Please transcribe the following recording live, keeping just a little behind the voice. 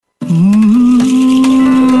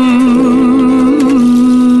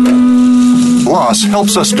Loss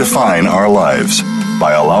helps us define our lives.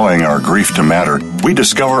 By allowing our grief to matter, we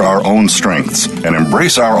discover our own strengths and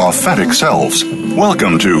embrace our authentic selves.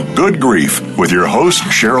 Welcome to Good Grief with your host,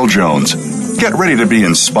 Cheryl Jones. Get ready to be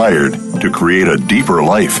inspired to create a deeper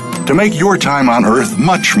life, to make your time on Earth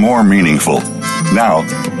much more meaningful. Now,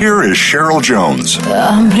 here is Cheryl Jones.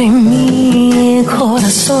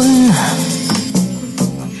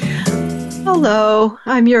 Hello,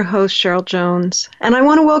 I'm your host, Cheryl Jones, and I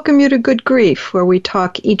want to welcome you to Good Grief, where we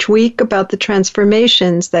talk each week about the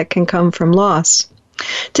transformations that can come from loss.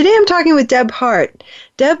 Today I'm talking with Deb Hart.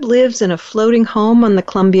 Deb lives in a floating home on the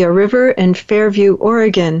Columbia River in Fairview,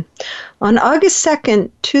 Oregon. On August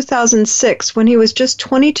 2nd, 2006, when he was just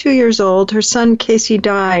 22 years old, her son Casey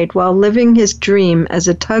died while living his dream as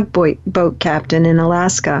a tugboat captain in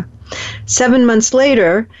Alaska. 7 months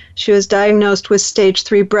later, she was diagnosed with stage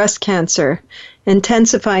 3 breast cancer,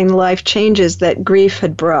 intensifying the life changes that grief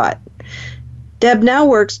had brought. Deb now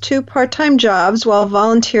works 2 part-time jobs while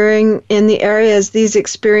volunteering in the areas these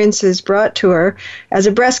experiences brought to her. As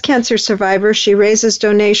a breast cancer survivor, she raises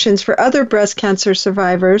donations for other breast cancer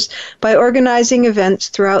survivors by organizing events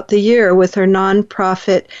throughout the year with her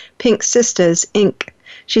nonprofit Pink Sisters, Inc.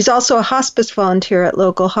 She's also a hospice volunteer at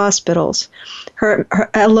local hospitals. Her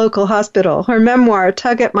memoir,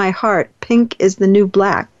 Tug at My Heart, Pink is the New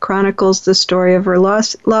Black, chronicles the story of her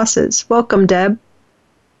losses. Welcome, Deb.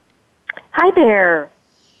 Hi there.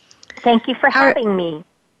 Thank you for having me.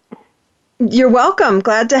 You're welcome.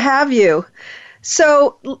 Glad to have you.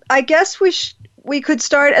 So I guess we could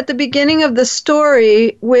start at the beginning of the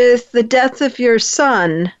story with the death of your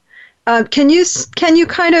son. Can you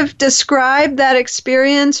kind of describe that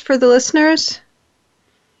experience for the listeners?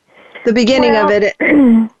 The beginning of it.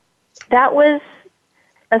 That was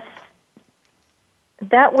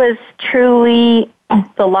truly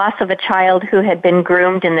the loss of a child who had been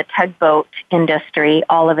groomed in the tugboat industry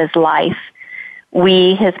all of his life.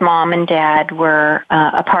 We, his mom and dad, were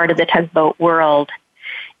a part of the tugboat world.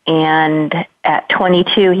 And at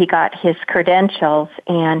 22, he got his credentials,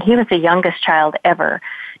 and he was the youngest child ever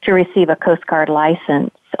to receive a Coast Guard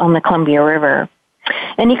license on the Columbia River.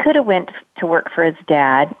 And he could have went to work for his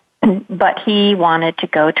dad, but he wanted to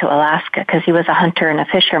go to Alaska because he was a hunter and a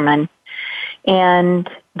fisherman. And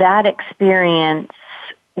that experience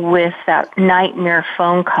with that nightmare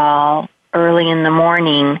phone call early in the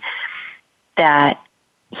morning that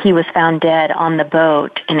he was found dead on the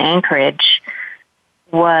boat in Anchorage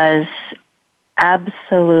was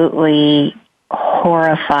absolutely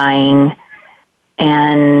horrifying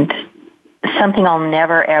and something I'll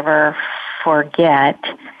never, ever forget,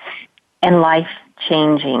 and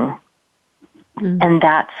life-changing. And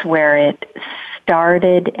that's where it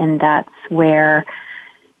started, and that's where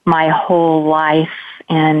my whole life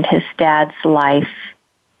and his dad's life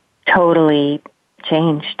totally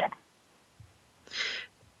changed.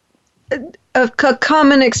 A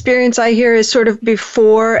common experience I hear is sort of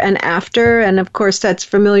before and after, and of course that's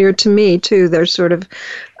familiar to me too. There's sort of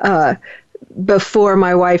before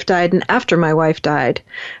my wife died and after my wife died,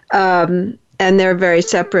 and they're very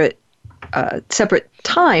separate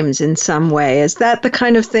times in some way. Is that the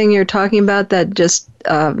kind of thing you're talking about? That just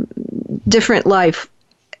different life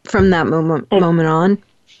from that moment on?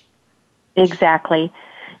 Exactly.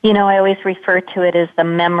 You know, I always refer to it as the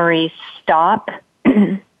memories stop.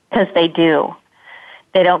 Because they do.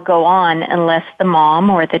 They don't go on unless the mom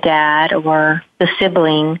or the dad or the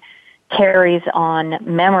sibling carries on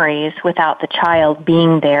memories without the child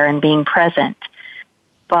being there and being present.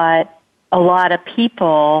 But a lot of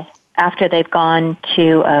people, after they've gone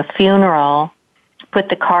to a funeral, put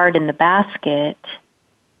the card in the basket,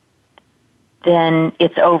 then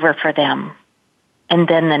it's over for them. And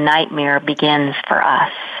then the nightmare begins for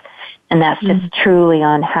us. And that's just truly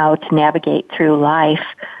on how to navigate through life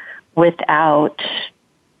without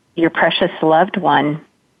your precious loved one.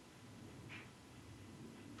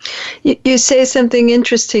 You say something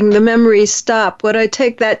interesting, the memories stop. What I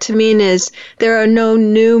take that to mean is there are no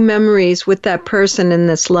new memories with that person in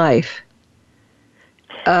this life.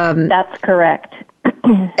 That's correct.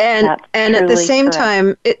 And at the same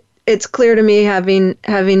time, it's clear to me, having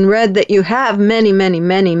read that you have many, many,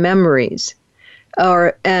 many memories.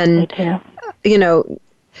 You know,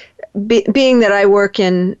 being that I work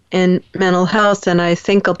in mental health and I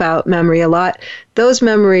think about memory a lot, those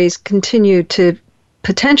memories continue to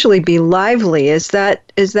potentially be lively. Is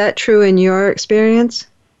that true in your experience?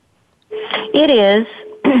 It is,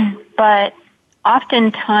 but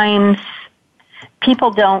oftentimes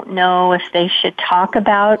people don't know if they should talk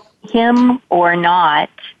about him or not.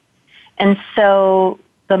 And so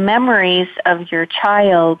the memories of your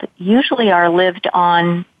child usually are lived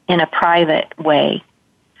on in a private way,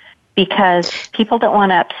 because people don't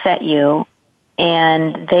want to upset you,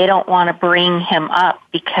 and they don't want to bring him up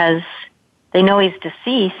because they know he's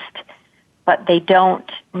deceased, but they don't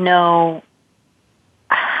know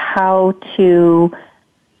how to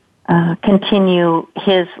continue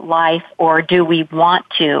his life, or do we want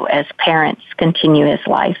to, as parents, continue his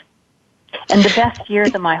life. And the best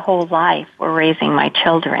years of my whole life were raising my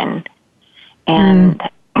children. And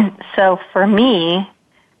so for me,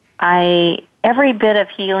 every bit of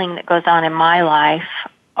healing that goes on in my life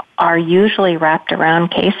are usually wrapped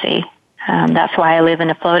around Casey. That's why I live in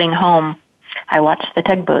a floating home. I watch the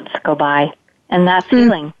tugboats go by, and that's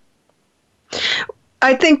healing.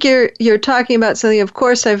 I think you're talking about something, of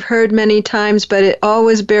course, I've heard many times, but it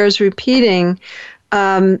always bears repeating.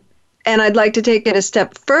 And I'd like to take it a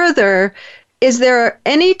step further. Is there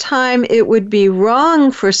any time it would be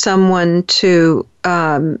wrong for someone to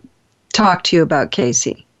talk to you about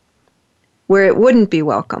Casey, where it wouldn't be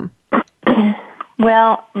welcome?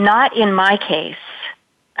 Well, not in my case.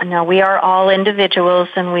 No, we are all individuals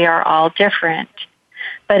and we are all different.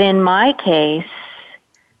 But in my case,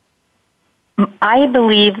 I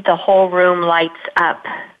believe the whole room lights up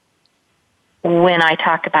when I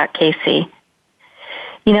talk about Casey.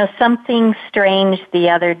 You know, something strange the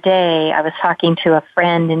other day, I was talking to a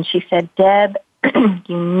friend and she said, Deb,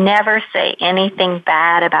 you never say anything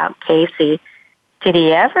bad about Casey. Did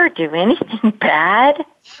he ever do anything bad?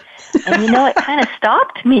 And, you know, it kind of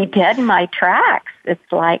stopped me dead in my tracks.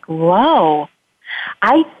 It's like, whoa.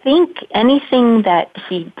 I think anything that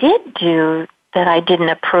he did do that I didn't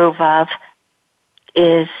approve of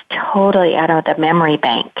is totally out of the memory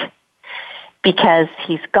bank, because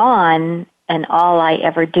he's gone and all I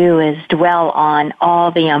ever do is dwell on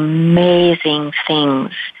all the amazing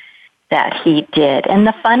things that he did and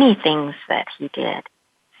the funny things that he did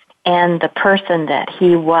and the person that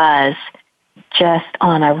he was, just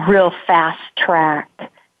on a real fast track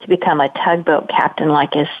to become a tugboat captain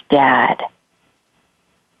like his dad.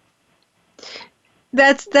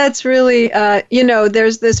 That's really,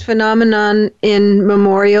 there's this phenomenon in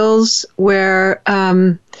memorials where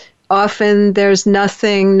often there's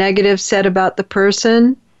nothing negative said about the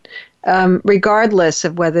person, regardless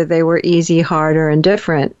of whether they were easy, hard, or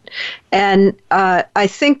indifferent. And I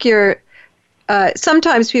think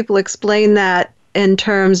sometimes people explain that in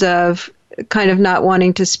terms of kind of not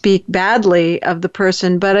wanting to speak badly of the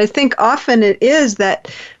person, but I think often it is that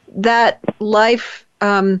life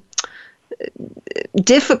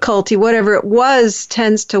difficulty, whatever it was,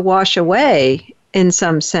 tends to wash away in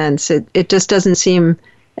some sense. It just doesn't seem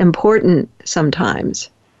important sometimes.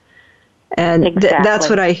 And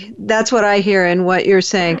exactly. That's what I hear in what you're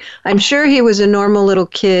saying. I'm sure he was a normal little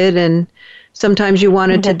kid, and sometimes you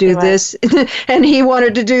wanted to do this and he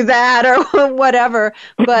wanted to do that or whatever.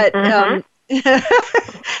 But and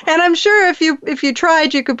I'm sure if you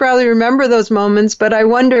tried, you could probably remember those moments, but I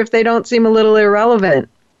wonder if they don't seem a little irrelevant.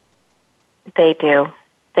 They do.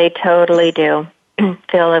 They totally do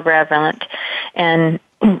feel irrelevant. And,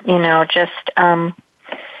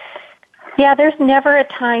 there's never a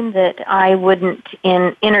time that I wouldn't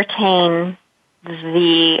entertain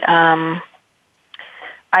the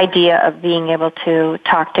idea of being able to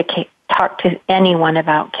talk to anyone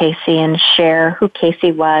about Casey and share who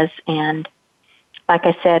Casey was. And like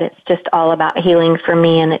I said, it's just all about healing for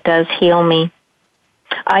me, and it does heal me.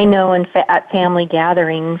 I know at family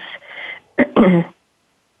gatherings,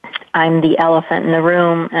 I'm the elephant in the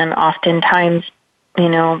room, and oftentimes,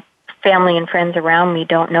 family and friends around me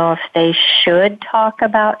don't know if they should talk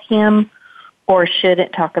about him or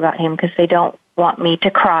shouldn't talk about him, because they don't want me to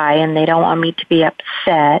cry and they don't want me to be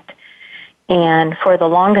upset. And for the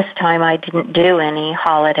longest time, I didn't do any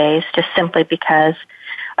holidays, just simply because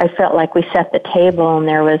I felt like we set the table and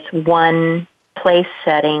there was one place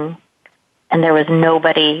setting and there was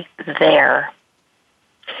nobody there.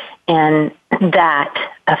 And that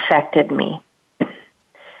affected me.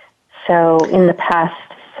 So in the past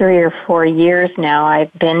 3 or 4 years now,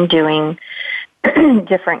 I've been doing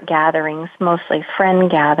different gatherings, mostly friend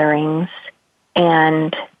gatherings,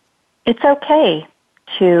 and it's okay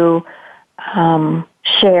to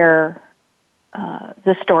share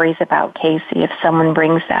the stories about Casey if someone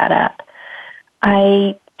brings that up.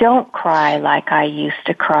 I don't cry like I used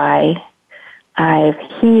to cry. I've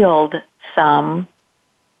healed some.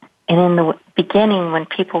 And in the beginning, when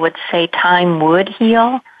people would say time would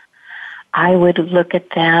heal, I would look at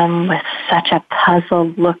them with such a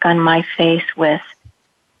puzzled look on my face with,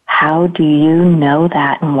 how do you know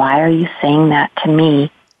that, and why are you saying that to me?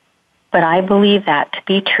 But I believe that to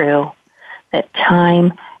be true, that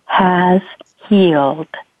time has healed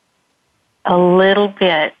a little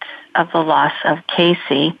bit of the loss of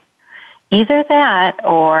Casey. Either that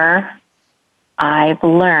or I've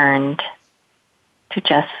learned to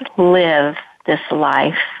just live this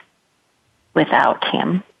life without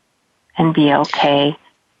him and be okay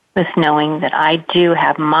with knowing that I do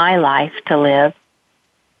have my life to live.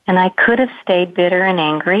 And I could have stayed bitter and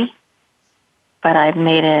angry, but I've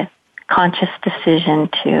made a conscious decision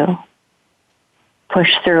to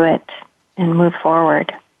push through it and move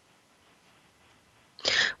forward.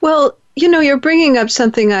 Well, you're bringing up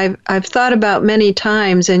something I've thought about many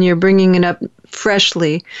times, and you're bringing it up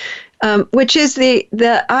freshly, which is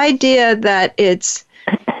the idea that it's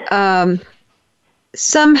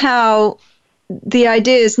somehow the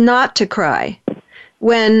idea is not to cry,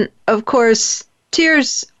 when, of course,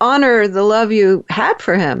 tears honor the love you had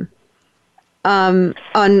for him. On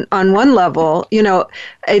one level,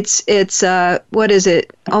 it's what is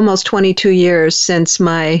it? Almost 22 years since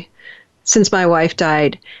my wife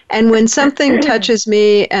died, and when something touches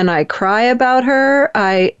me and I cry about her,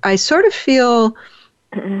 I sort of feel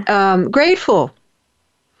grateful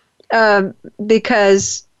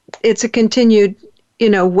because it's a continued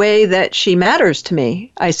way that she matters to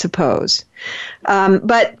me, I suppose.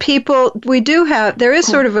 But there is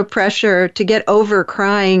sort of a pressure to get over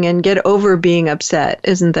crying and get over being upset,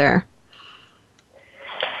 isn't there?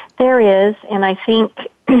 There is, and I think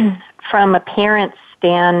from a parent's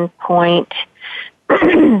standpoint,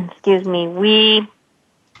 excuse me, we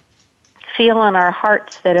feel in our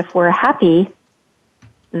hearts that if we're happy,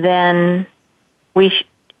 then we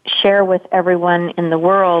share with everyone in the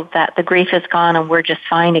world that the grief is gone and we're just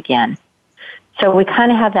fine again. So we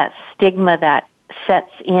kind of have that stigma that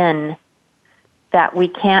sets in that we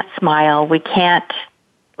can't smile, we can't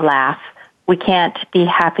laugh, we can't be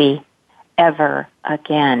happy ever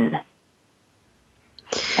again.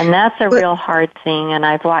 And that's a real hard thing, and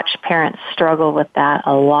I've watched parents struggle with that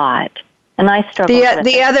a lot. And I struggled with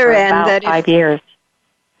it other for end about that 5 years.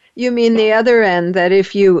 You mean the other end, that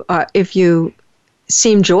if you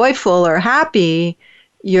seem joyful or happy,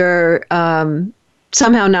 you're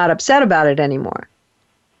somehow not upset about it anymore.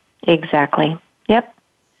 Exactly. Yep.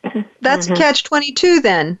 That's catch-22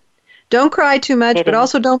 then. Don't cry too much, but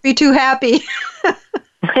also don't be too happy.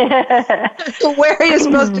 Where are you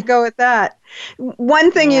supposed to go with that?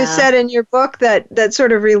 One thing you said in your book that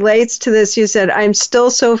sort of relates to this, you said, "I'm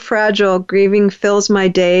still so fragile. Grieving fills my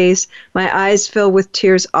days. My eyes fill with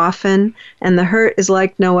tears often, and the hurt is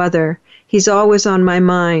like no other. He's always on my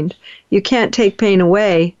mind. You can't take pain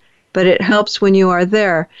away, but it helps when you are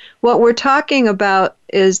there." What we're talking about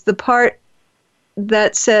is the part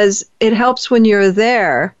that says it helps when you're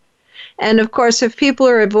there. And of course, if people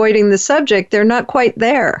are avoiding the subject, they're not quite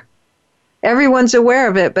there. Everyone's aware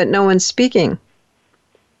of it, but no one's speaking.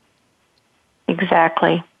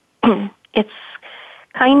 Exactly. It's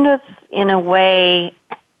kind of, in a way,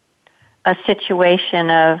 a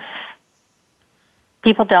situation of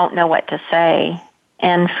people don't know what to say.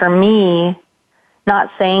 And for me,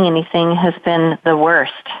 not saying anything has been the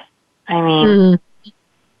worst. I mean,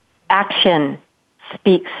 action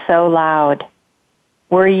speaks so loud.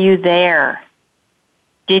 Were you there?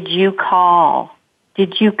 Did you call?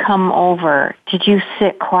 Did you come over? Did you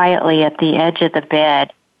sit quietly at the edge of the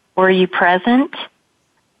bed? Were you present?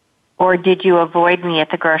 Or did you avoid me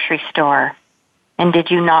at the grocery store? And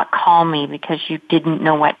did you not call me because you didn't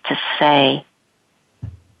know what to say?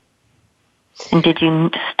 And did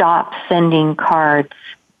you stop sending cards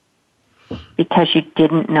because you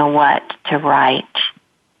didn't know what to write?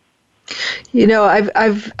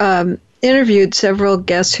 I've interviewed several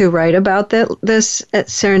guests who write about this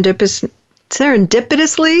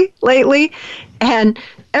serendipitously lately, and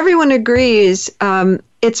everyone agrees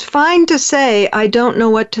it's fine to say, "I don't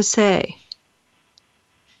know what to say."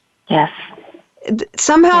 Yes.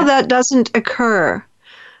 Somehow that doesn't occur.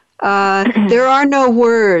 There are no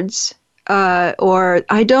words, or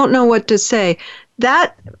 "I don't know what to say."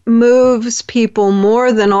 That moves people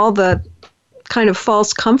more than all the kind of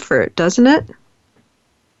false comfort, doesn't it?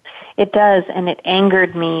 It does, and it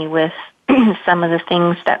angered me with some of the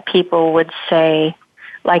things that people would say,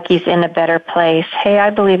 like, "He's in a better place." Hey, I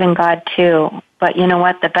believe in God too, but you know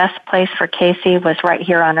what? The best place for Casey was right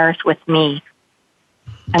here on earth with me.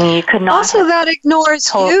 I mean, you could not. Also, that ignores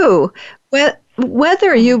you.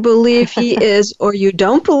 Whether you believe he is or you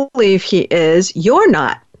don't believe he is, you're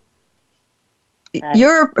not. Right.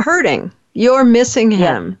 You're hurting. You're missing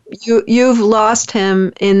him. Yes. You've lost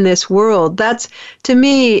him in this world. That's, to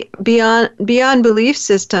me, beyond belief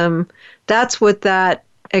system. That's what that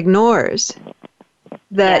ignores.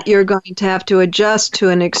 That you're going to have to adjust to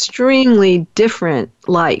an extremely different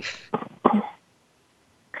life.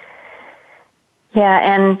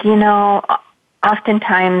 Yeah, and,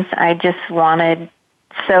 oftentimes I just wanted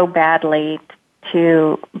so badly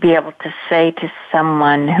to be able to say to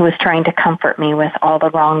someone who was trying to comfort me with all the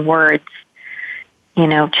wrong words,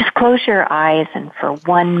 just close your eyes and for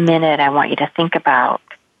 1 minute I want you to think about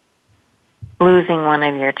losing one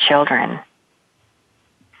of your children.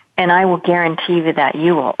 And I will guarantee you that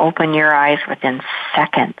you will open your eyes within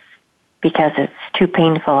seconds because it's too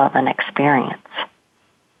painful of an experience.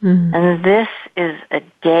 Mm-hmm. And this is a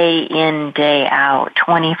day in, day out,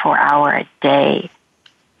 24-hour-a-day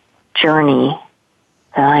journey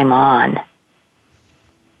that I'm on.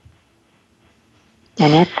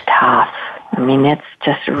 And it's tough. It's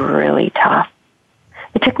just really tough.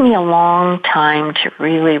 It took me a long time to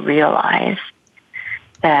really realize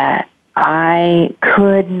that I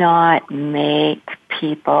could not make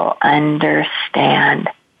people understand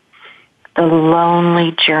the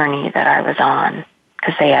lonely journey that I was on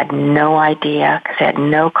because they had no idea, because they had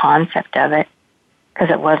no concept of it, because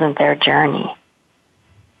it wasn't their journey.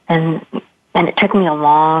 And it took me a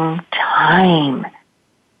long time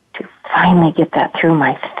to finally get that through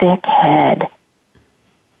my thick head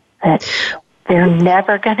that they're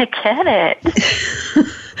never going to get it.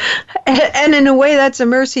 And in a way, that's a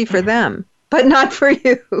mercy for them, but not for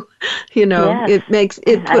you. Yes,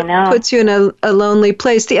 it puts you in a lonely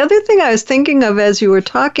place. The other thing I was thinking of as you were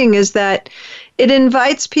talking is that it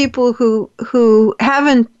invites people who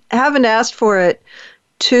haven't asked for it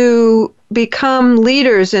to become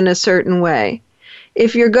leaders in a certain way.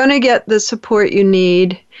 If you're going to get the support you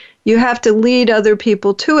need, you have to lead other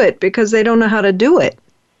people to it because they don't know how to do it.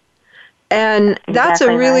 And that's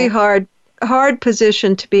a really hard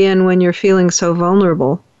position to be in when you're feeling so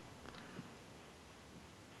vulnerable.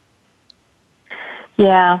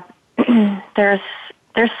 Yeah, there's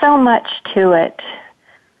so much to it.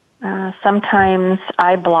 Sometimes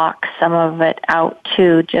I block some of it out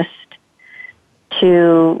too, just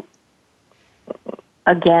to,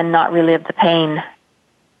 again, not relive the pain.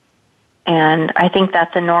 And I think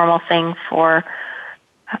that's a normal thing for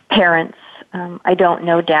parents. I don't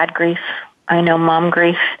know dad grief. I know mom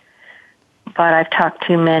grief. But I've talked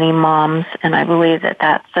to many moms, and I believe that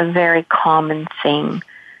that's a very common thing,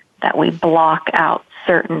 that we block out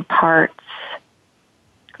certain parts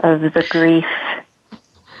of the grief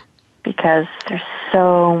because there's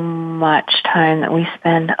so much time that we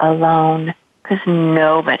spend alone because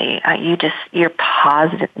you're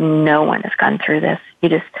positive no one has gone through this.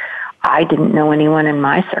 I didn't know anyone in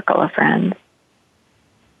my circle of friends.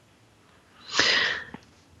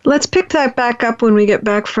 Let's pick that back up when we get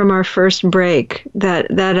back from our first break, that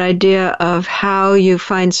idea of how you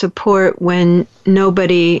find support when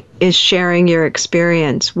nobody is sharing your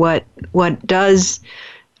experience, what does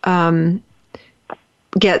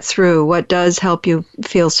get through, what does help you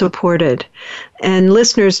feel supported. And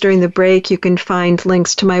listeners, during the break, you can find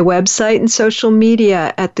links to my website and social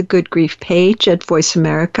media at the Good Grief page at Voice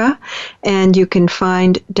America, and you can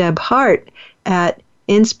find Deb Hart at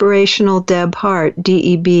InspirationalDebHart,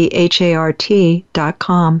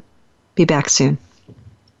 DEBHART.com. Be back soon.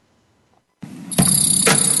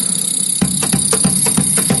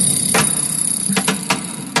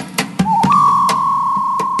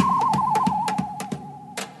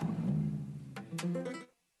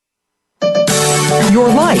 Your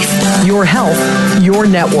life, your health, your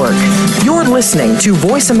network. You're listening to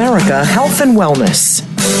Voice America Health and Wellness.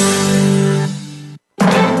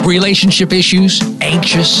 Relationship issues?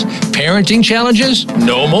 Anxious? Parenting challenges?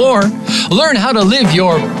 No more. Learn how to live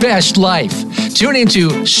your best life. Tune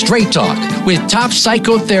into Straight Talk with top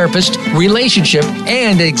psychotherapist, relationship,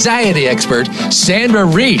 and anxiety expert Sandra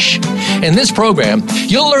Reich. In this program,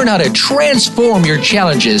 you'll learn how to transform your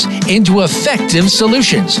challenges into effective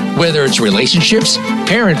solutions, whether it's relationships,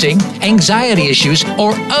 parenting, anxiety issues,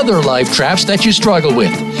 or other life traps that you struggle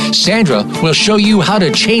with. Sandra will show you how to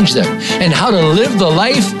change them and how to live the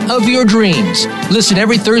life of your dreams. Listen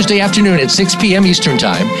every Thursday afternoon at 6 p.m. Eastern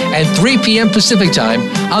Time and 3 p.m. Pacific Time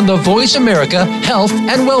on the Voice America Health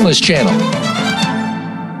and Wellness Channel.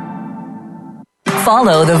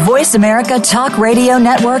 Follow the Voice America Talk Radio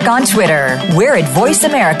Network on Twitter. We're at Voice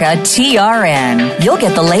America TRN. You'll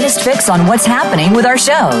get the latest fix on what's happening with our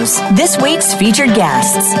shows, this week's featured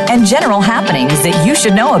guests, and general happenings that you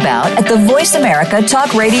should know about at the Voice America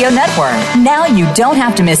Talk Radio Network. Now you don't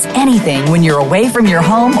have to miss anything when you're away from your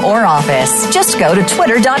home or office. Just go to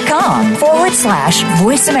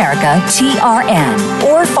twitter.com/Voice America TRN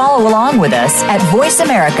or follow along with us at Voice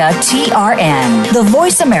America TRN, the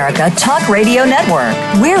Voice America Talk Radio Network.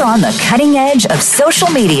 We're on the cutting edge of social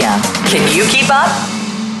media. Can you keep up?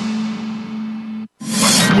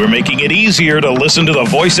 We're making it easier to listen to the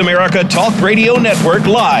Voice America Talk Radio Network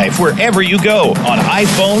live wherever you go on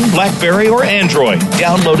iPhone, BlackBerry, or Android.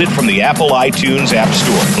 Download it from the Apple iTunes App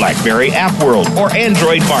Store, BlackBerry App World, or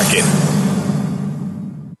Android Market.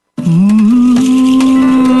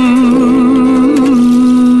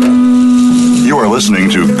 You are listening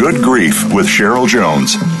to Good Grief with Cheryl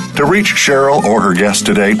Jones. To reach Cheryl or her guest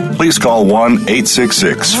today, please call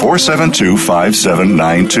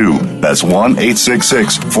 1-866-472-5792. That's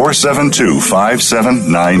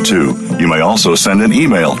 1-866-472-5792. You may also send an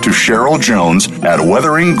email to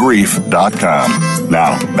CherylJones@weatheringgrief.com.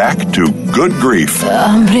 Now, back to Good Grief.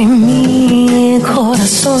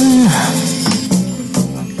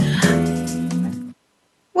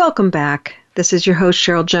 Welcome back. This is your host,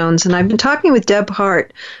 Cheryl Jones, and I've been talking with Deb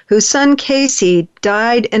Hart, whose son Casey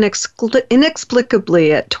died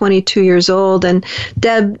inexplicably at 22 years old. And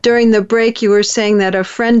Deb, during the break, you were saying that a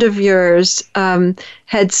friend of yours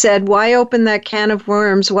had said, "Why open that can of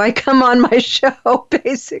worms? Why come on my show?"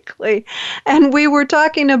 basically. And we were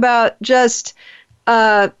talking about just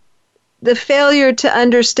the failure to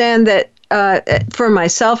understand that, for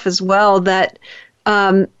myself as well, that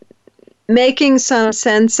making some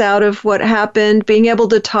sense out of what happened, being able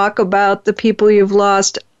to talk about the people you've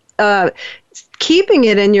lost, keeping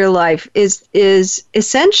it in your life is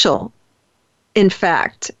essential. In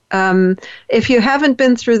fact, if you haven't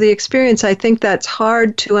been through the experience, I think that's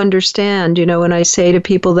hard to understand. You know, when I say to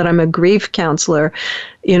people that I'm a grief counselor,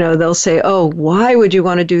 you know, they'll say, "Oh, why would you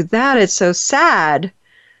want to do that? It's so sad."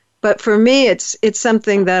 But for me, it's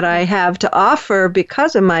something that I have to offer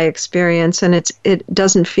because of my experience, and it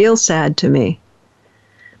doesn't feel sad to me.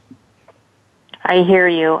 I hear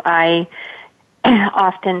you.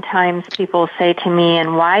 Oftentimes people say to me,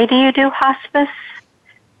 "And why do you do hospice?"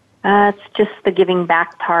 It's just the giving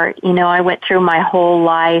back part. You know, I went through my whole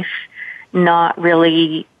life not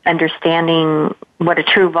really understanding what a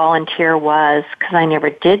true volunteer was, because I never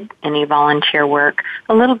did any volunteer work,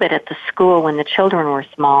 a little bit at the school when the children were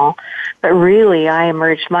small, but really I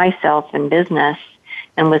immersed myself in business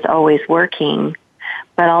and was always working.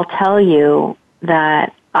 But I'll tell you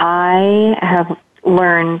that I have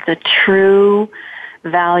learned the true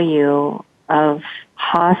value of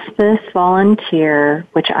hospice volunteer,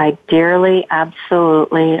 which I dearly,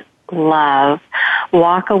 absolutely love.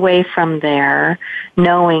 Walk away from there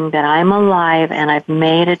knowing that I'm alive and I've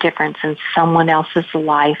made a difference in someone else's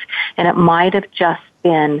life, and it might have just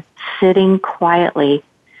been sitting quietly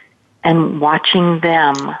and watching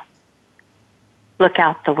them look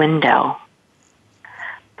out the window.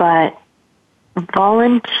 But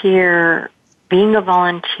being a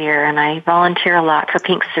volunteer, and I volunteer a lot for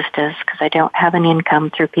Pink Sisters because I don't have an income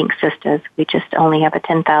through Pink Sisters. We just only have a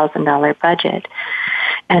 $10,000 budget.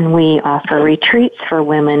 And we offer retreats for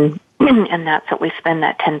women, and that's what we spend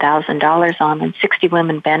that $10,000 on, and 60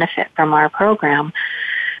 women benefit from our program.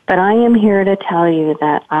 But I am here to tell you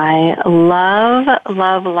that I love,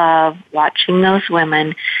 love, love watching those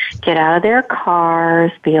women get out of their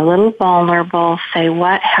cars, be a little vulnerable, say,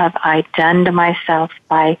 what have I done to myself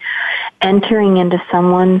by entering into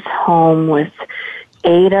someone's home with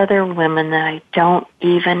 8 other women that I don't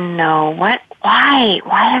even know. Why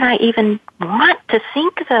did I even want to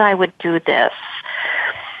think that I would do this?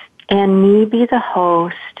 And me be the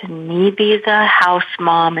host, and me be the house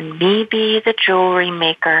mom, and me be the jewelry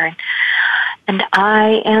maker, and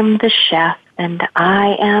I am the chef, and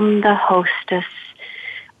I am the hostess.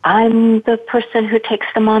 I'm the person who takes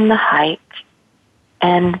them on the hike.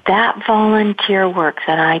 And that volunteer work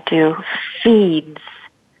that I do feeds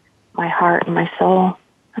my heart and my soul,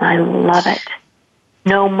 and I love it.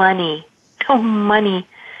 No money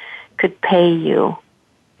could pay you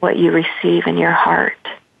what you receive in your heart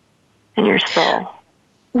and your soul.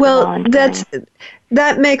 Well,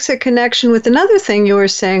 that makes a connection with another thing you were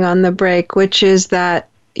saying on the break, which is that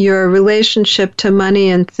your relationship to money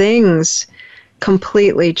and things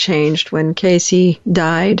completely changed when Casey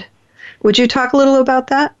died. Would you talk a little about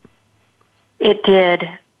that? It did.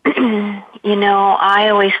 You know, I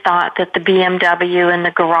always thought that the BMW in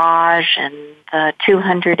the garage and the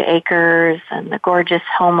 200 acres and the gorgeous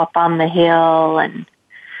home up on the hill and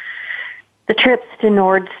the trips to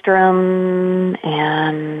Nordstrom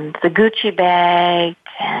and the Gucci bag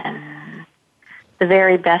and the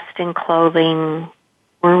very best in clothing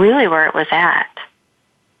were really where it was at.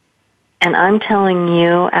 And I'm telling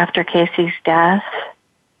you, after Casey's death,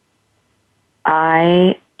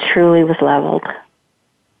 I truly was leveled.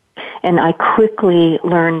 And I quickly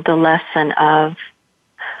learned the lesson of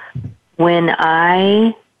when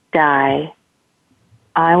I die,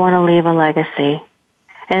 I want to leave a legacy.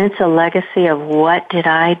 And it's a legacy of what did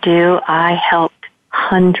I do? I helped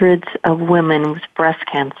hundreds of women with breast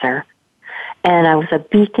cancer. And I was a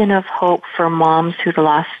beacon of hope for moms who'd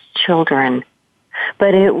lost children.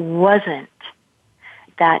 But it wasn't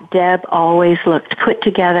that Deb always looked put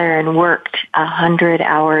together and worked 100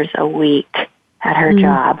 hours a week at her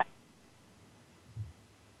job.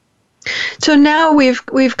 So now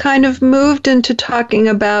we've kind of moved into talking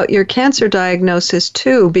about your cancer diagnosis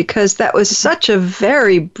too, because that was such a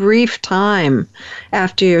very brief time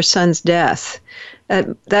after your son's death.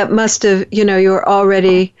 That must have, you were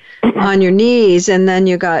already on your knees and then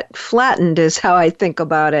you got flattened is how I think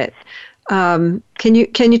about it. Can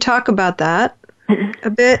you talk about that a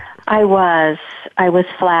bit? I was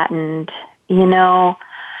flattened,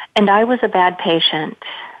 and I was a bad patient.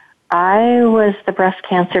 I was the breast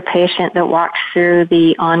cancer patient that walked through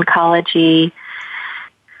the oncology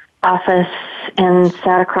office and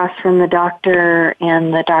sat across from the doctor,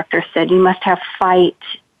 and the doctor said, you must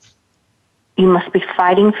be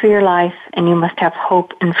fighting for your life, and you must have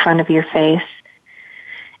hope in front of your face.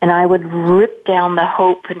 And I would rip down the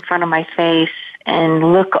hope in front of my face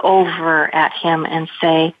and look over at him and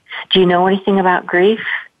say, do you know anything about grief?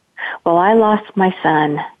 Well, I lost my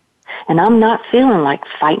son, and I'm not feeling like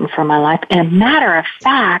fighting for my life. And a matter of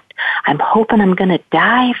fact, I'm hoping I'm going to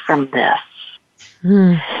die from this.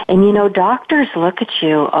 And doctors look at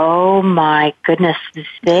you, oh my goodness,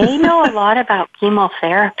 they know a lot about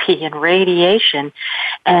chemotherapy and radiation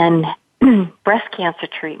and breast cancer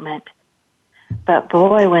treatment. But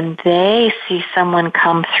boy, when they see someone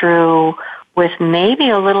come through with maybe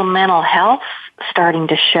a little mental health starting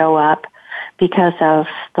to show up because of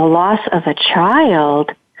the loss of a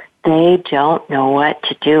child, they don't know what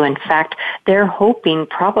to do. In fact, they're hoping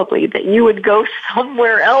probably that you would go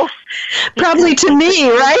somewhere else. Probably to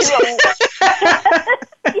me, right?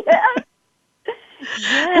 Yeah.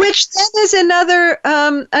 Which then is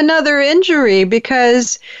another injury,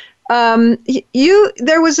 because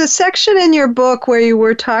there was a section in your book where you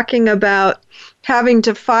were talking about having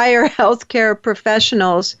to fire healthcare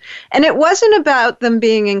professionals, and it wasn't about them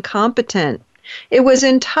being incompetent. It was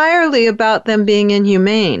entirely about them being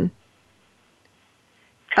inhumane.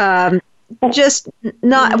 Just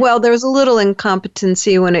not, well, there was a little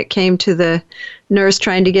incompetency when it came to the nurse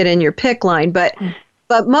trying to get in your PICC line, but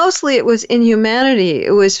mostly it was inhumanity.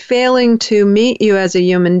 It was failing to meet you as a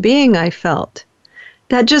human being, I felt.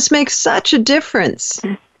 That just makes such a difference.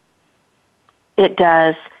 It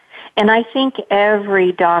does. And I think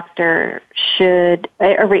every doctor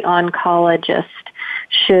every oncologist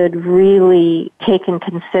should really take in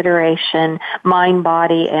consideration mind,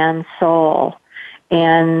 body, and soul.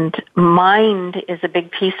 And mind is a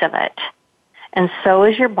big piece of it. And so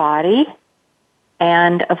is your body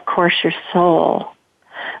and, of course, your soul.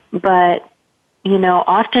 But,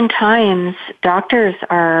 oftentimes doctors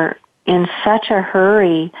are in such a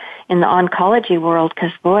hurry in the oncology world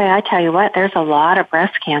because, boy, I tell you what, there's a lot of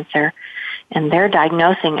breast cancer, and they're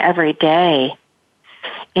diagnosing every day.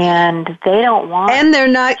 And they don't want and they're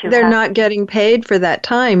not getting paid for that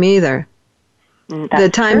time either. That's the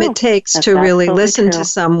time true. It takes That's to really listen true. to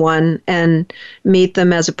someone and meet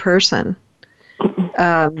them as a person.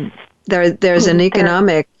 There's an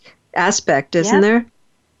economic aspect, isn't there?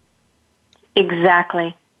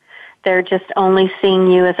 Exactly. They're just only seeing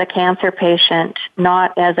you as a cancer patient,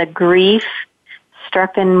 not as a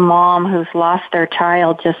grief-stricken mom who's lost their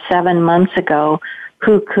child just 7 months ago,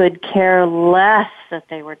 who could care less that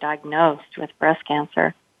they were diagnosed with breast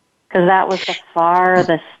cancer, because that was the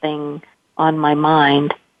farthest thing on my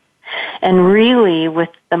mind. And really, with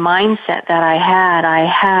the mindset that I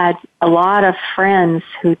had a lot of friends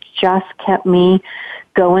who just kept me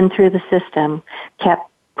going through the system, kept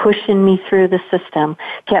pushing me through the system,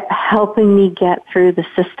 kept helping me get through the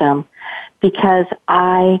system, because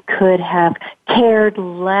I could have cared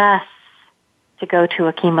less to go to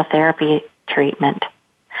a chemotherapy treatment.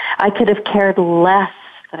 I could have cared less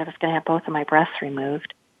that I was going to have both of my breasts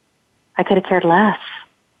removed. I could have cared less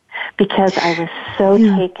because I was so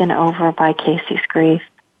taken over by Casey's grief.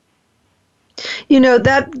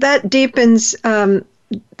 That deepens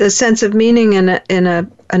the sense of meaning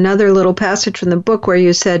in another little passage from the book where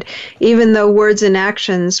you said, even though words and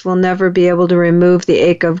actions will never be able to remove the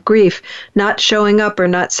ache of grief, not showing up or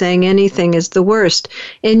not saying anything is the worst.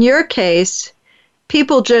 In your case,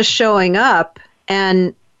 people just showing up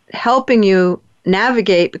and helping you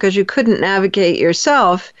navigate, because you couldn't navigate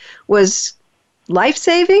yourself, was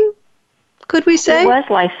life-saving, could we say? It was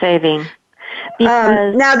life-saving.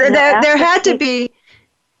 Now, there had to be,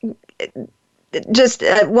 just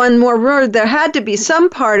one more word, there had to be some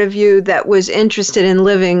part of you that was interested in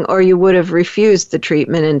living, or you would have refused the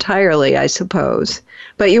treatment entirely, I suppose.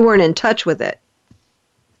 But you weren't in touch with it.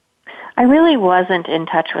 I really wasn't in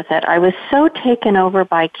touch with it. I was so taken over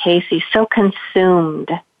by Casey, so consumed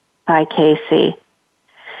by Casey,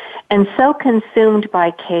 and so consumed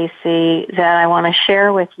by Casey that I want to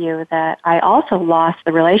share with you that I also lost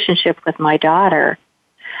the relationship with my daughter,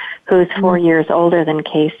 who's 4 years older than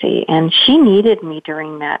Casey, and she needed me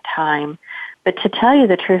during that time. But to tell you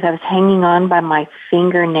the truth, I was hanging on by my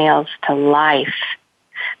fingernails to life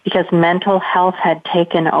because mental health had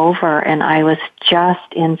taken over, and I was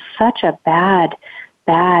just in such a bad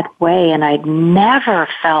way, and I'd never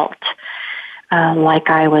felt like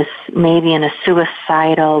I was maybe in a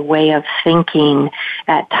suicidal way of thinking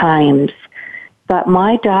at times. But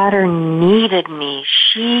my daughter needed me.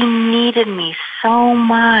 She needed me so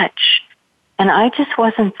much, and I just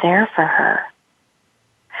wasn't there for her.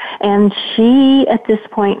 And she, at this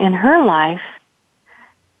point in her life,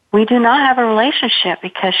 we do not have a relationship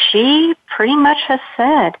because she pretty much has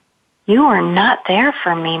said, "You are not there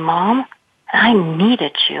for me, Mom, and I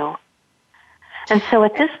needed you." And so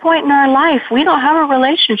at this point in our life, we don't have a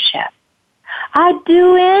relationship. I'd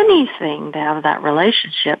do anything to have that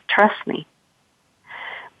relationship, trust me.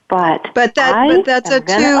 But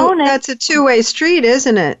that's a two-way street,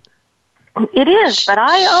 isn't it? It is, but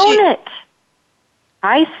I own it.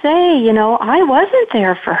 I say, I wasn't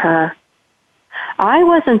there for her. I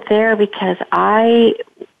wasn't there because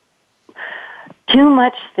too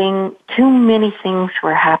many things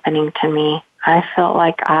were happening to me. I felt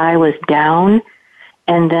like I was down,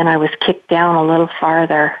 and then I was kicked down a little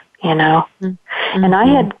farther, Mm-hmm. And I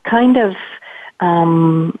had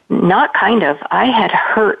I had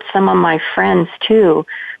hurt some of my friends too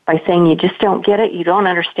by saying, "You just don't get it, you don't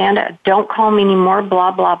understand it, don't call me anymore,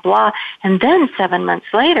 blah, blah, blah." And then 7 months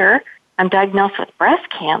later, I'm diagnosed with breast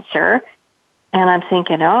cancer, and I'm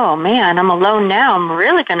thinking, oh man, I'm alone now, I'm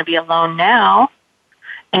really going to be alone now.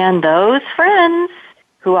 And those friends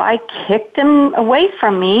who I kicked them away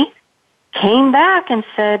from me came back and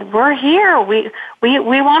said, "We're here, we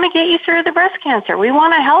want to get you through the breast cancer, we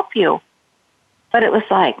want to help you." But it was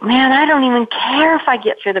like, man, I don't even care if I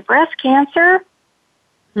get through the breast cancer.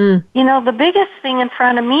 The biggest thing in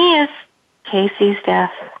front of me is Casey's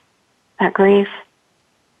death, that grief.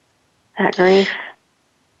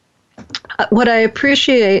 What I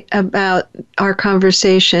appreciate about our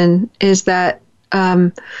conversation is that,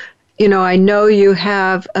 I know you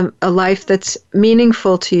have a life that's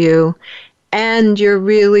meaningful to you, and you're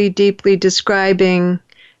really deeply describing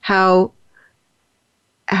how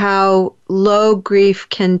low grief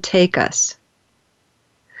can take us.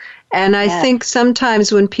 And I think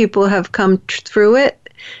sometimes when people have come through it,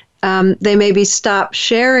 they maybe stop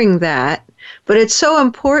sharing that. But it's so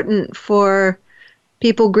important for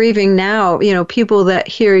people grieving now, people that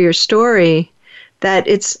hear your story, that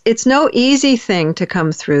it's no easy thing to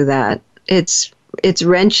come through that. It's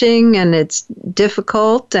wrenching and it's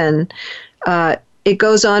difficult, and it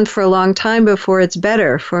goes on for a long time before it's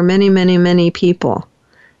better for many, many, many people.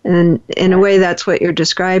 And in a way, that's what you're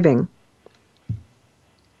describing.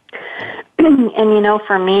 And,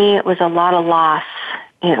 for me, it was a lot of loss.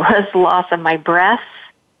 It was loss of my breath,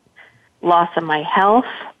 loss of my health,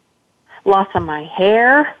 loss of my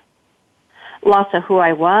hair, loss of who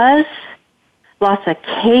I was, loss of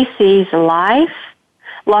Casey's life,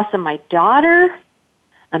 loss of my daughter,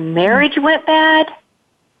 a marriage went bad,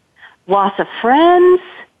 loss of friends.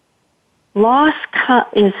 Loss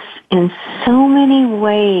is in so many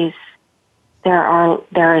ways.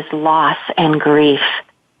 There is loss and grief.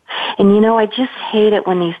 And I just hate it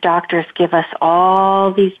when these doctors give us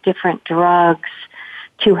all these different drugs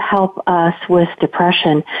to help us with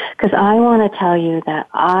depression, because I want to tell you that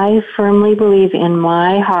I firmly believe in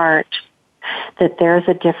my heart that there's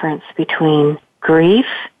a difference between grief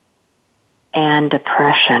and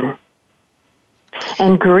depression.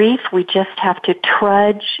 And grief, we just have to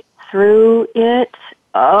trudge through it.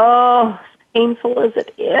 Oh, painful as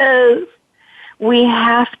it is. We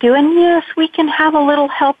have to, and yes, we can have a little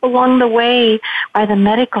help along the way by the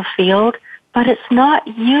medical field, but it's not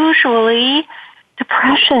usually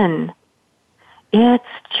depression. It's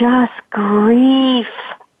just grief,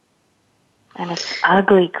 and it's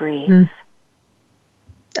ugly grief.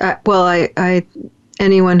 I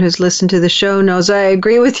anyone who's listened to the show knows I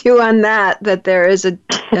agree with you on that there is a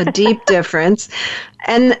deep difference,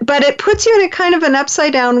 but it puts you in a kind of an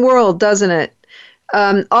upside down world, doesn't it?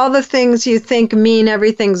 All the things you think mean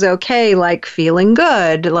everything's okay, like feeling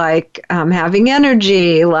good, like having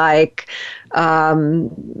energy, like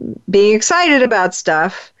being excited about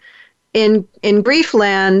stuff. In grief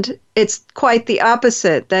land, it's quite the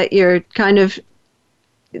opposite, that you're kind of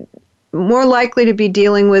more likely to be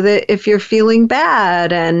dealing with it if you're feeling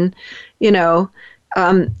bad. And,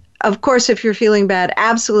 of course, if you're feeling bad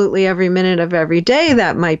absolutely every minute of every day,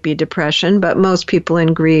 that might be depression, but most people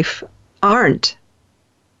in grief aren't.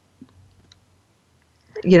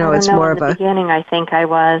 You know, it's more of a... In the beginning, I think I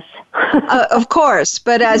was. Of course,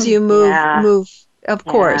 but as you move, of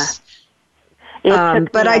course. It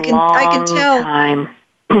took but me I can tell. Time.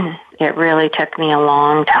 It really took me a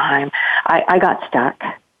long time. I got stuck.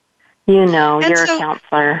 You know, And you're so- a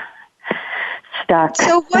counselor. Stuck.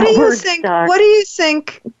 So what do you think? Stuck. What do you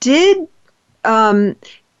think did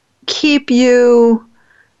keep you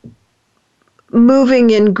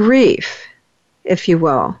moving in grief, if you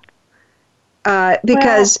will?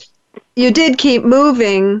 Because you did keep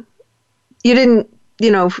moving. You didn't,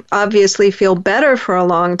 obviously feel better for a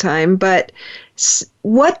long time. But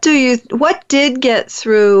what did get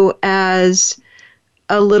through as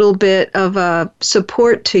a little bit of a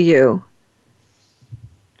support to you?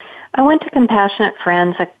 I went to Compassionate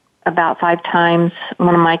Friends about 5 times.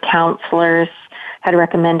 One of my counselors had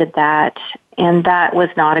recommended that, and that was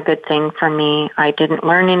not a good thing for me. I didn't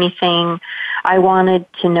learn anything. I wanted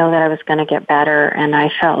to know that I was going to get better, and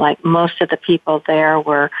I felt like most of the people there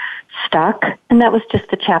were stuck, and that was just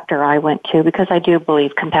the chapter I went to, because I do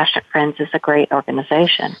believe Compassionate Friends is a great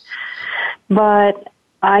organization. But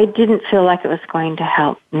I didn't feel like it was going to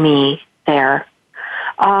help me there.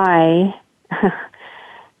 I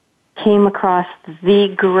came across the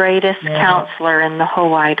greatest counselor in the whole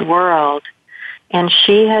wide world, and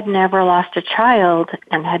she had never lost a child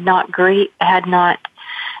and had not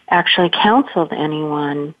actually counseled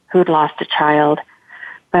anyone who'd lost a child.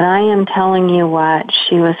 But I am telling you what,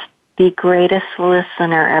 she was the greatest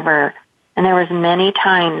listener ever. And there was many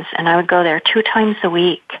times, and I would go there 2 times a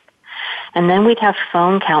week. And then we'd have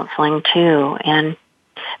phone counseling too. And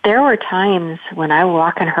there were times when I would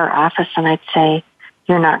walk in her office and I'd say,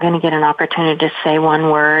 "You're not going to get an opportunity to say one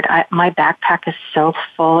word. My backpack is so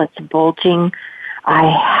full, it's bulging. I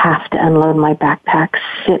have to unload my backpack.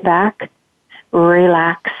 Sit back,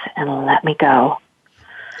 relax, and let me go."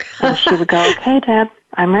 And she would go, "Okay, Deb,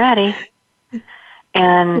 I'm ready."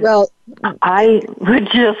 And I would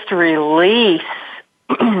just release.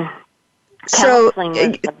 Counseling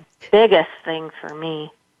was the biggest thing for me.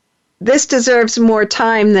 This deserves more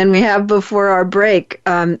time than we have before our break.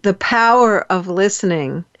 The power of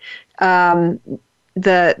listening.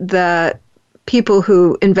 The people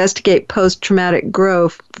who investigate post-traumatic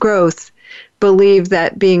growth believe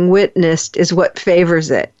that being witnessed is what favors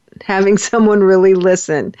it, having someone really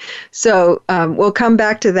listen. So we'll come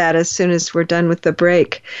back to that as soon as we're done with the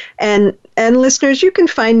break. And listeners, you can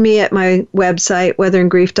find me at my website,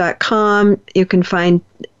 weatheringgrief.com. You can find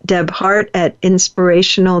Deb Hart at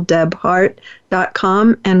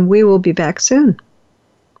inspirationaldebhart.com, and we will be back soon.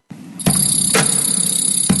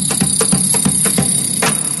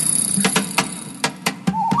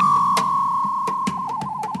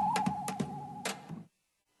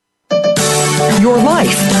 Your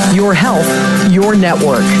life, your health, your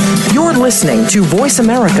network. You're listening to Voice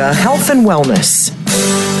America Health and Wellness.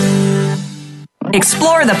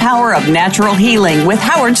 Explore the power of natural healing with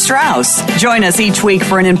Howard Strauss. Join us each week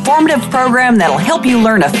for an informative program that'll help you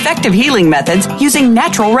learn effective healing methods using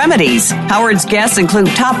natural remedies. Howard's guests include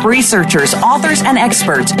top researchers, authors, and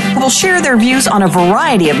experts who will share their views on a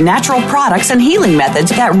variety of natural products and healing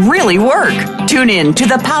methods that really work. Tune in to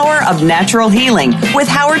The Power of Natural Healing with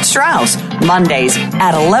Howard Strauss, Mondays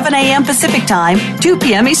at 11 a.m. Pacific Time, 2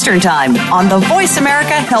 p.m. Eastern Time on the Voice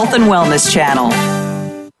America Health and Wellness Channel.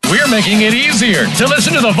 We're making it easier to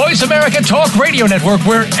listen to the Voice America Talk Radio Network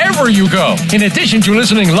wherever you go. In addition to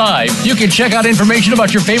listening live, you can check out information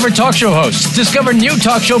about your favorite talk show hosts, discover new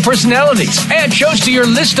talk show personalities, add shows to your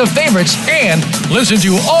list of favorites, and listen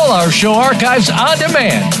to all our show archives on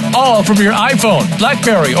demand. All from your iPhone,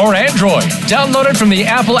 BlackBerry, or Android. Download it from the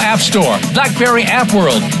Apple App Store, BlackBerry App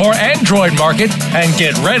World, or Android Market, and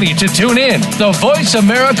get ready to tune in. The Voice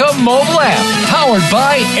America mobile app, powered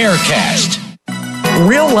by Aircast.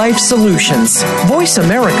 Real life solutions. Voice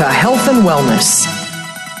America Health and Wellness.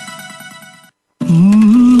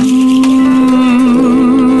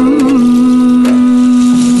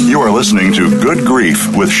 You are listening to Good Grief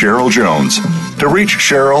with Cheryl Jones. To reach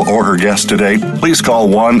Cheryl or her guest today, please call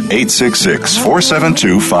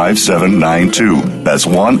 1-866-472-5792. That's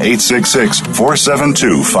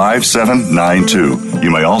 1-866-472-5792. You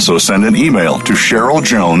may also send an email to Cheryl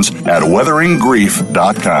Jones at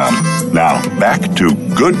weatheringgrief.com. Now, back to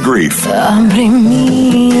Good Grief. Abre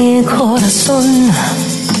mi corazón.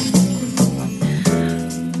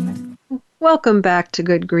 Welcome back to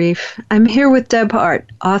Good Grief. I'm here with Deb Hart,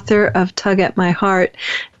 author of Tug at My Heart.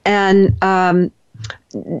 And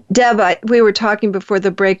Deb, we were talking before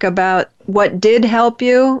the break about what did help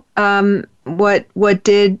you, what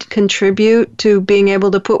did contribute to being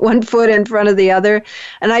able to put one foot in front of the other.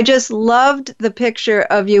 And I just loved the picture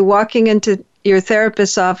of you walking into your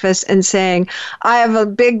therapist's office and saying, I have a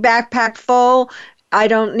big backpack full. I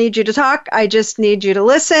don't need you to talk. I just need you to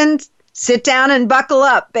listen. Sit down and buckle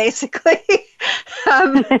up, basically.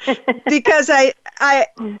 Because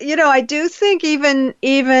I do think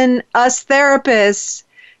even us therapists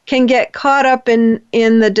can get caught up in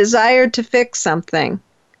the desire to fix something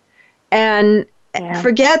and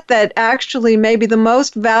forget that actually maybe the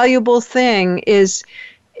most valuable thing is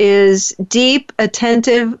deep,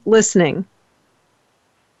 attentive listening.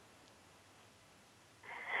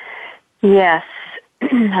 Yes,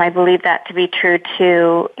 I believe that to be true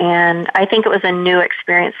too. And I think it was a new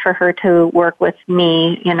experience for her to work with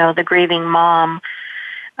me, the grieving mom.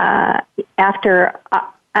 After,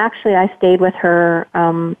 actually, I stayed with her,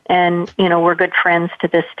 and, we're good friends to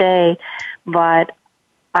this day. But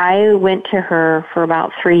I went to her for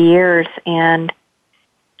about 3 years, and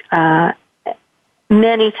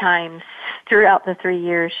many times throughout the 3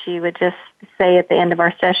 years, she would just say at the end of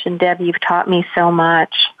our session, Deb, you've taught me so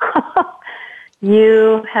much.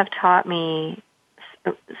 You have taught me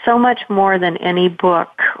so much more than any book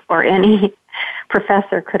or any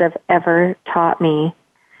professor could have ever taught me.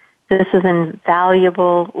 This is an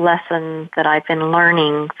invaluable lesson that I've been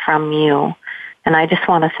learning from you. And I just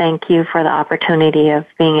want to thank you for the opportunity of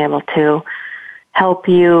being able to help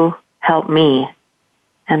you help me.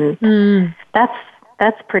 And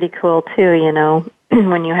that's pretty cool too,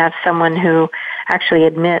 when you have someone who actually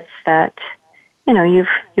admits that,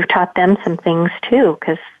 you've taught them some things too,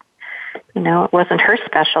 because, it wasn't her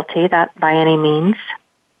specialty that by any means.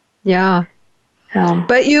 Yeah.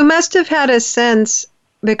 But you must have had a sense,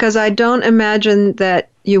 because I don't imagine that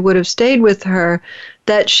you would have stayed with her,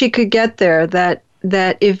 that she could get there, that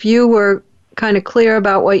if you were kind of clear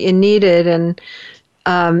about what you needed and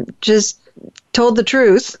just told the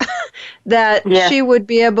truth, that she would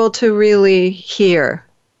be able to really hear.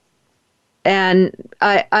 And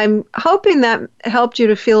I'm hoping that helped you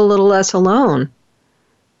to feel a little less alone.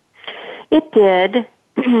 It did.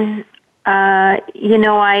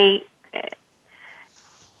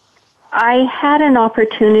 I had an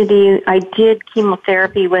opportunity. I did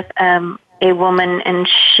chemotherapy with a woman, and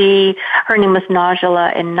her name was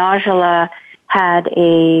Najala, and Najala had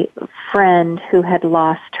a friend who had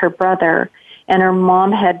lost her brother, and her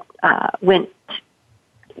mom had went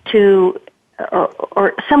to,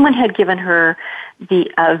 or someone had given her the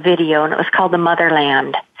video, and it was called The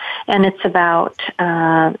Motherland, and it's about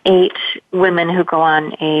 8 women who go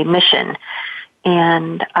on a mission.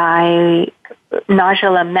 And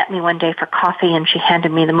Najala met me one day for coffee, and she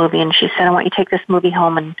handed me the movie, and she said, I want you to take this movie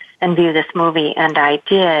home and view this movie. And I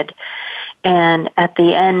did. And at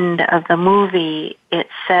the end of the movie, it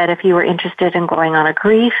said if you were interested in going on a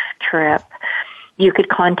grief trip, you could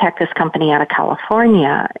contact this company out of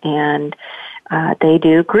California, and they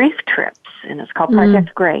do grief trips, and it's called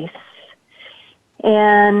Project Grace.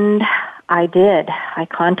 And I did. I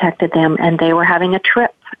contacted them, and they were having a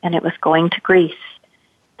trip, and it was going to Greece.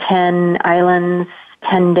 10 islands,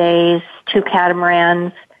 10 days, 2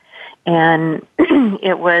 catamarans, and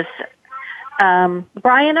it was,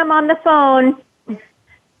 Brian, I'm on the phone.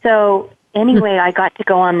 So anyway, I got to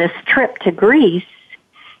go on this trip to Greece,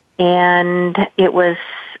 and it was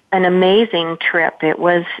an amazing trip. It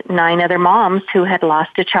was 9 other moms who had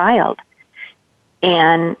lost a child.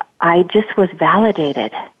 And I just was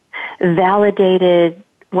validated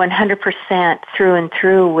 100% through and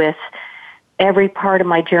through with every part of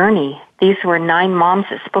my journey. These were 9 moms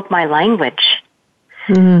that spoke my language.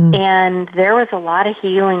 And there was a lot of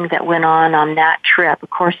healing that went on that trip.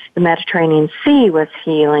 Of course, the Mediterranean Sea was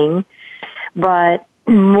healing, but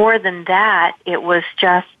more than that, it was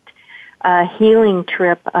just a healing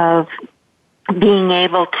trip of being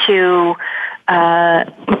able to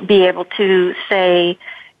say,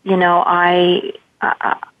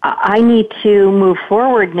 I need to move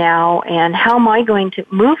forward now, and how am I going to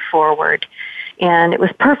move forward? And it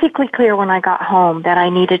was perfectly clear when I got home that I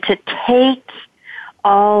needed to take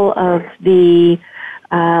all of the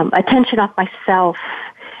attention off myself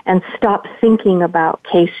and stop thinking about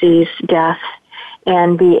Casey's death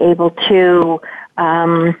and be able to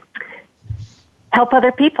help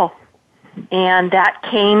other people. And that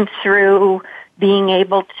came through being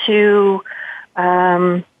able to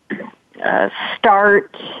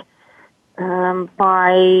start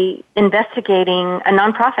by investigating a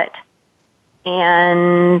nonprofit.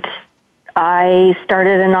 And I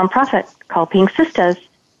started a nonprofit called Pink Sisters.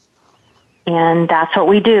 And that's what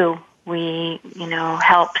we do. We,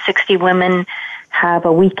 help 60 women have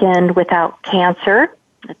a weekend without cancer,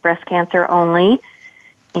 breast cancer only.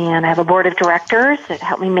 And I have a board of directors that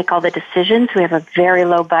help me make all the decisions. We have a very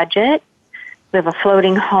low budget. We have a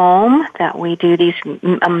floating home that we do these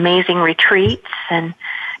amazing retreats and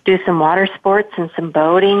do some water sports and some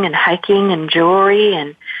boating and hiking and jewelry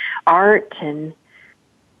and art. And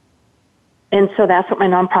so that's what my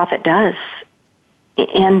nonprofit does.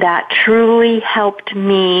 And that truly helped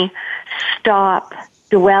me stop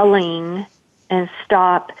dwelling and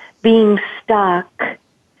stop being stuck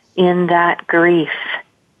in that grief.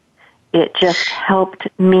 It just helped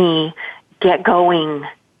me get going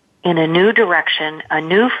in a new direction, a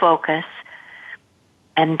new focus,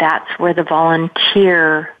 and that's where the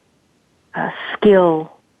volunteer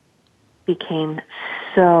skill became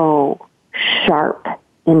so sharp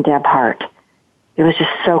in Deb Hart. It was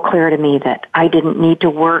just so clear to me that I didn't need to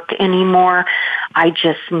work anymore. I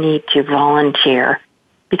just need to volunteer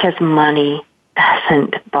because money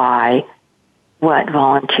doesn't buy what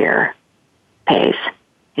volunteer pays.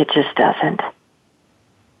 It just doesn't.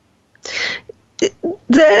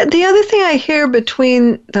 The other thing I hear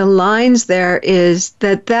between the lines there is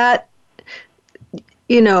that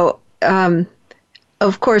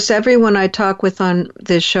of course, everyone I talk with on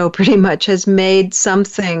this show pretty much has made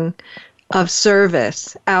something of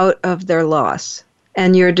service out of their loss.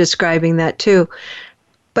 And you're describing that too.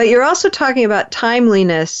 But you're also talking about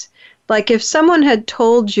timeliness. Like if someone had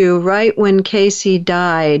told you right when Casey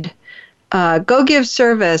died, go give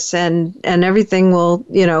service and everything will,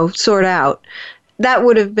 sort out, that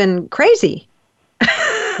would have been crazy.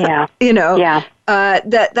 Yeah. Yeah.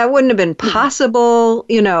 That wouldn't have been possible,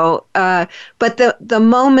 but the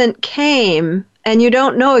moment came, and you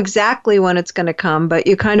don't know exactly when it's going to come, but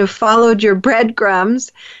you kind of followed your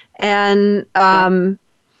breadcrumbs, and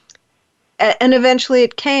eventually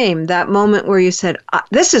it came, that moment where you said,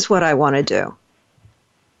 this is what I want to do.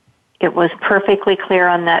 It was perfectly clear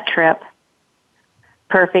on that trip.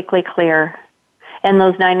 Perfectly clear. And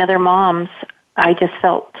those 9 other moms, I just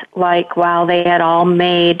felt like, wow, they had all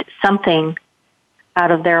made something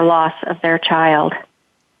out of their loss of their child.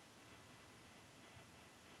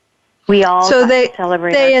 We all celebrate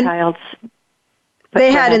our child's.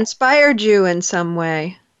 They had inspired you in some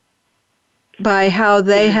way by how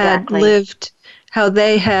they had lived, how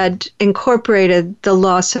they had incorporated the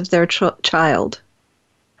loss of their child.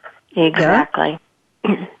 Exactly.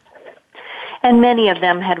 Yeah? And many of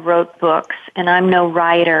them had wrote books, and I'm no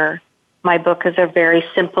writer. My book is a very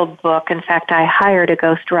simple book. In fact, I hired a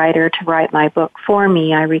ghostwriter to write my book for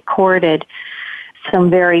me. I recorded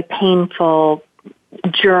some very painful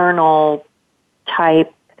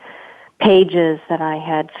journal-type pages that I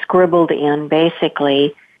had scribbled in,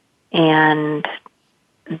 basically, and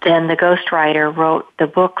then the ghostwriter wrote the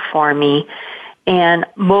book for me, and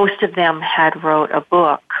most of them had wrote a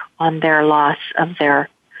book on their loss of their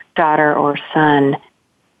daughter or son,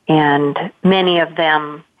 and many of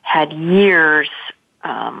them had years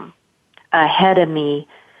ahead of me,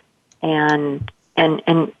 and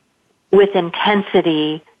with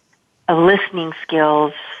intensity of listening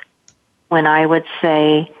skills. When I would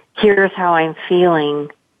say, here's how I'm feeling,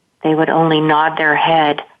 they would only nod their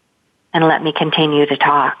head and let me continue to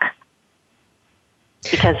talk.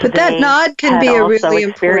 But that nod can be a really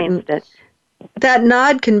important. That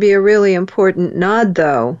nod can be a really important nod,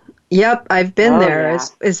 though. Yep, I've been there. Yeah.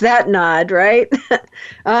 Is that nod, right?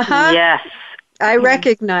 Uh-huh. Yes. I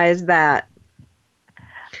recognize that.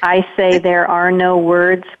 I say there are no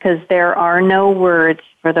words because there are no words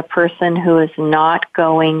for the person who is not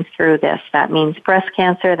going through this. That means breast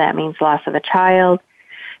cancer. That means loss of a child.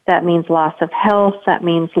 That means loss of health. That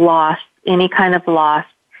means loss, any kind of loss.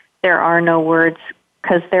 There are no words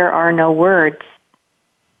because there are no words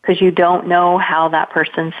because you don't know how that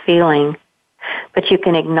person's feeling. But you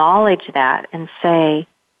can acknowledge that and say,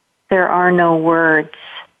 there are no words,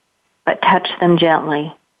 but touch them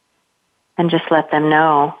gently and just let them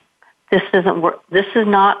know. This isn't work. This is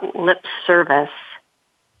not lip service.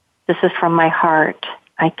 This is from my heart.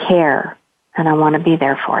 I care, and I want to be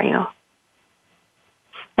there for you.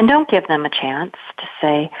 And don't give them a chance to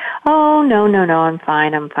say, oh, no, I'm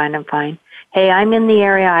fine. Hey, I'm in the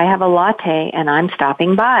area. I have a latte, and I'm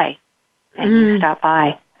stopping by. And you stop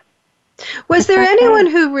by. Was there anyone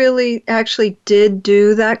who really actually did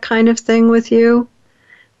do that kind of thing with you?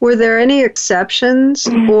 Were there any exceptions,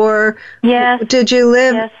 or did you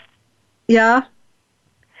live? Yes. Yeah.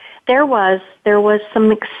 There was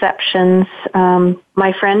some exceptions.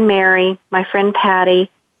 My friend Mary, my friend Patty.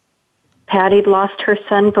 Patty lost her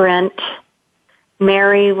son Brent.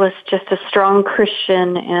 Mary was just a strong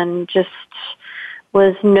Christian and just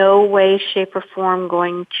was no way, shape, or form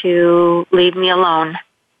going to leave me alone,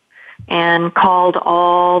 and called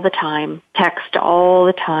all the time, text all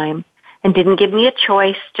the time, and didn't give me a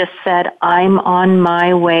choice, just said, I'm on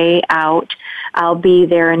my way out. I'll be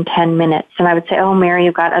there in 10 minutes. And I would say, oh, Mary,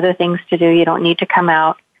 you've got other things to do. You don't need to come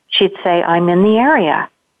out. She'd say, I'm in the area.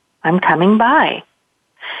 I'm coming by.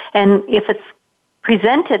 And if it's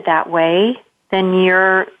presented that way, then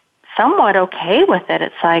you're somewhat okay with it.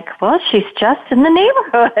 It's like, well, she's just in the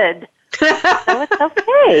neighborhood, so it's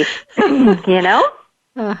okay, you know?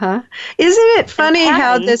 Uh-huh. Isn't it funny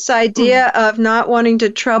how this idea of not wanting to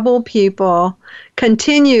trouble people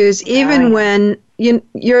continues even when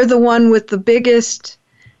you're the one with the biggest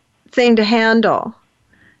thing to handle,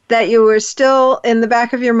 that you were still in the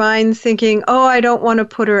back of your mind thinking, oh, I don't want to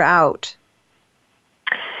put her out?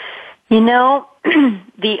 You know,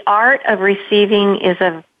 the art of receiving is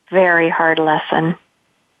a very hard lesson.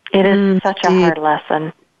 It is such a hard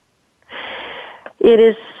lesson. It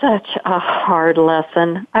is such a hard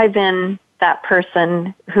lesson. I've been that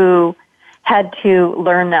person who had to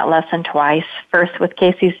learn that lesson twice, first with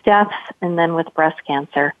Casey's death and then with breast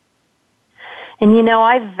cancer. And you know,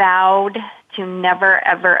 I vowed to never,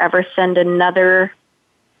 ever, ever send another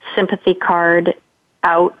sympathy card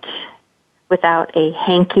out without a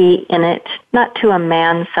hanky in it, not to a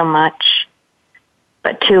man so much,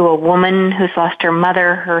 but to a woman who's lost her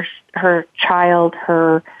mother, her child,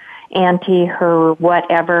 her auntie, her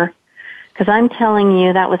whatever. Because I'm telling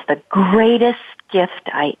you, that was the greatest gift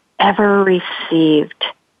I ever received,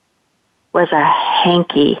 was a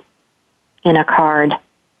hanky in a card.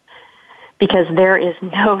 Because there is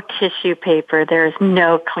no tissue paper, there is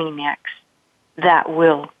no Kleenex that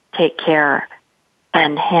will take care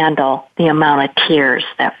and handle the amount of tears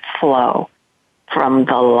that flow from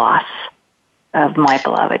the loss of my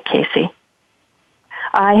beloved Casey.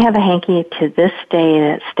 I have a hanky to this day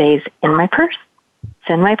that stays in my purse. It's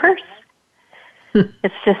in my purse.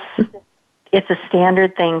 It's a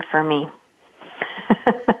standard thing for me.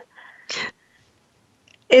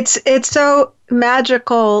 It's so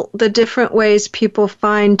magical, the different ways people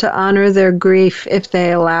find to honor their grief if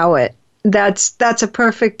they allow it. That's a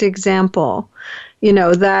perfect example. You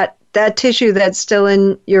know, that tissue that's still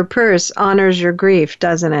in your purse honors your grief,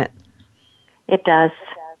 doesn't it? It does.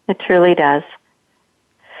 It truly does.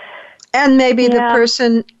 And maybe the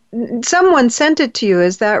person, someone sent it to you,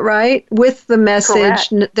 is that right? With the message,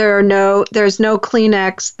 there's no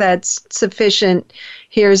Kleenex that's sufficient.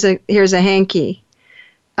 Here's a hanky.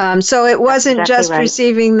 So it wasn't exactly just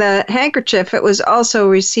receiving the handkerchief, it was also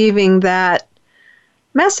receiving that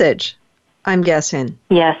message, I'm guessing.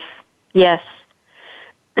 Yes.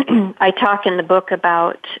 I talk in the book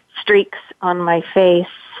about streaks on my face,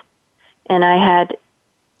 and I had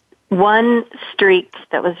one streak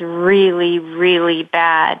that was really, really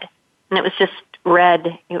bad, and it was just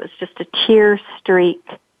red. It was just a tear streak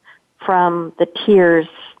from the tears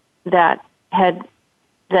that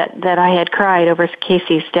I had cried over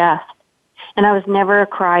Casey's death. And I was never a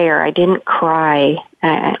crier. I didn't cry.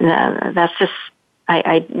 That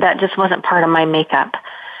just wasn't part of my makeup.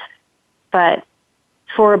 But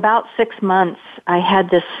for about 6 months, I had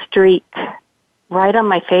this streak right on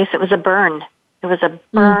my face. It was a burn. It was a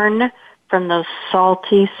burn from those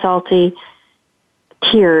salty, salty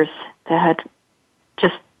tears that had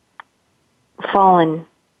just fallen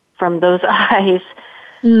from those eyes,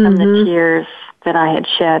 from the tears that I had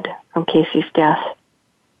shed from Casey's death.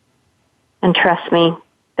 And trust me,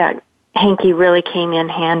 that hanky really came in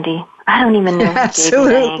handy. I don't even know who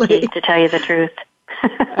gave me the hanky, to tell you the truth.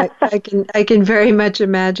 I can very much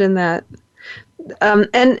imagine that.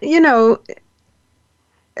 And, you know,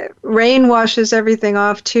 rain washes everything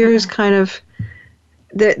off. Tears kind of,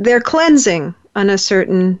 they're cleansing on a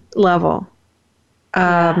certain level.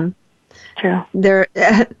 True. They're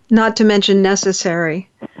not to mention necessary.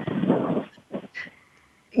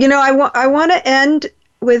 You know, I want to end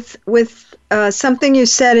with something you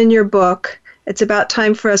said in your book. It's about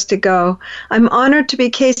time for us to go. I'm honored to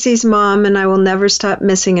be Casey's mom, and I will never stop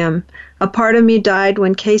missing him. A part of me died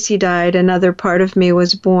when Casey died. Another part of me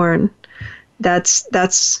was born. That's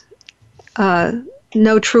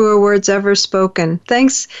no truer words ever spoken.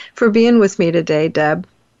 Thanks for being with me today, Deb.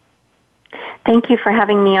 Thank you for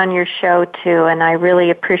having me on your show, too, and I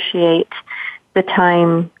really appreciate the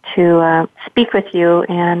time to speak with you,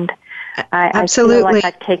 and I feel like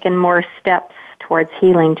I've taken more steps towards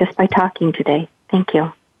healing just by talking today. Thank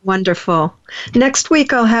you. Wonderful. Next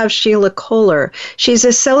week, I'll have Sheila Kohler. She's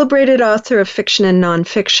a celebrated author of fiction and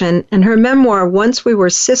nonfiction, and her memoir, Once We Were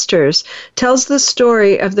Sisters, tells the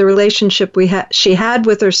story of the relationship she had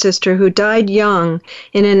with her sister who died young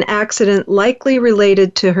in an accident likely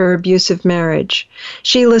related to her abusive marriage.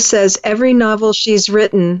 Sheila says every novel she's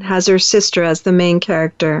written has her sister as the main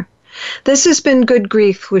character. This has been Good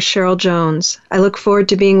Grief with Cheryl Jones. I look forward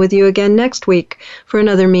to being with you again next week for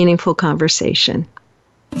another meaningful conversation.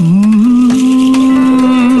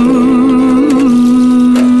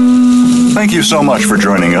 Thank you so much for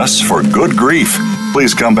joining us for Good Grief.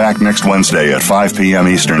 Please come back next Wednesday at 5 p.m.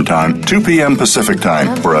 Eastern Time, 2 p.m. Pacific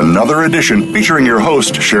Time for another edition featuring your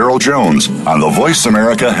host, Cheryl Jones, on the Voice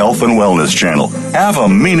America Health and Wellness Channel. Have a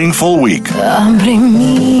meaningful week. Abre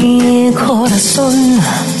mi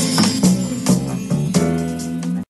corazón.